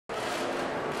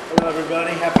Hello,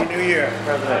 everybody. Happy New Year,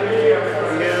 President. Happy New Year. How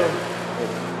are you?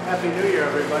 Happy New Year,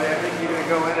 everybody. I think you're going to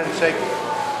go in and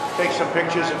take some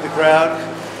pictures of the crowd.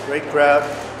 Great crowd.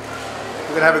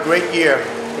 We're going to have a great year.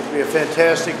 It's going to be a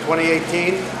fantastic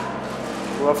 2018.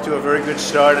 We're off to a very good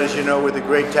start, as you know, with the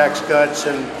great tax cuts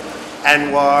and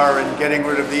Anwar and getting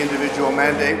rid of the individual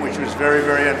mandate, which was very,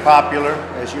 very unpopular,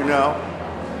 as you know.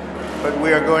 But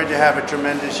we are going to have a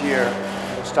tremendous year.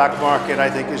 The stock market, I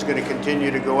think, is going to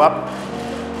continue to go up.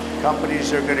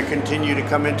 Companies are going to continue to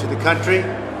come into the country,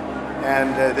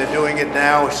 and they're doing it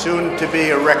now, soon to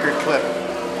be a record clip.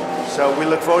 So we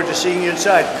look forward to seeing you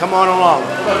inside. Come on along.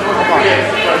 Come on.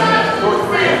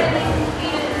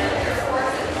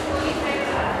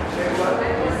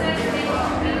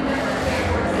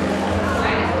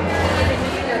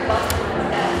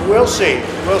 We'll see.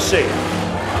 We'll see.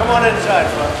 Come on inside,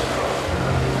 folks.